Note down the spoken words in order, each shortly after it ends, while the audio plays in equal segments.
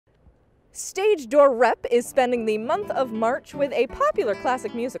Stage Door Rep is spending the month of March with a popular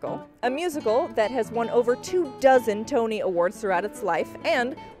classic musical, a musical that has won over 24 Tony Awards throughout its life,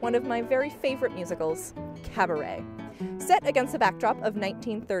 and one of my very favorite musicals, Cabaret. Set against the backdrop of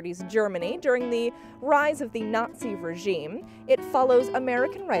 1930s Germany during the rise of the Nazi regime, it follows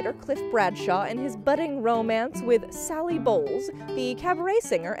American writer Cliff Bradshaw and his budding romance with Sally Bowles, the cabaret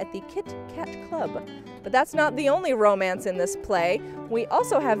singer at the Kit Kat Club. But that's not the only romance in this play. We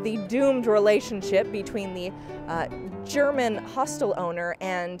also have the doomed relationship between the German hostel owner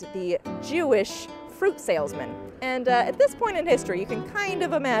and the Jewish fruit salesman. And at this point in history, you can kind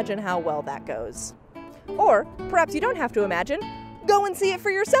of imagine how well that goes. Or perhaps you don't have to imagine, go and see it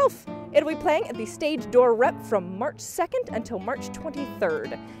for yourself. It'll be playing at the Stage Door Rep from March 2nd until March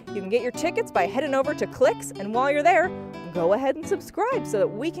 23rd. You can get your tickets by heading over to Clicks, and while you're there, go ahead and subscribe so that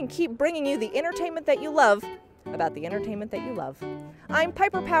we can keep bringing you the entertainment that you love about the entertainment that you love. I'm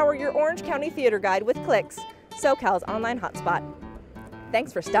Piper Power, your Orange County theater guide with Clicks, SoCal's online hotspot.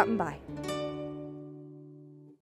 Thanks for stopping by.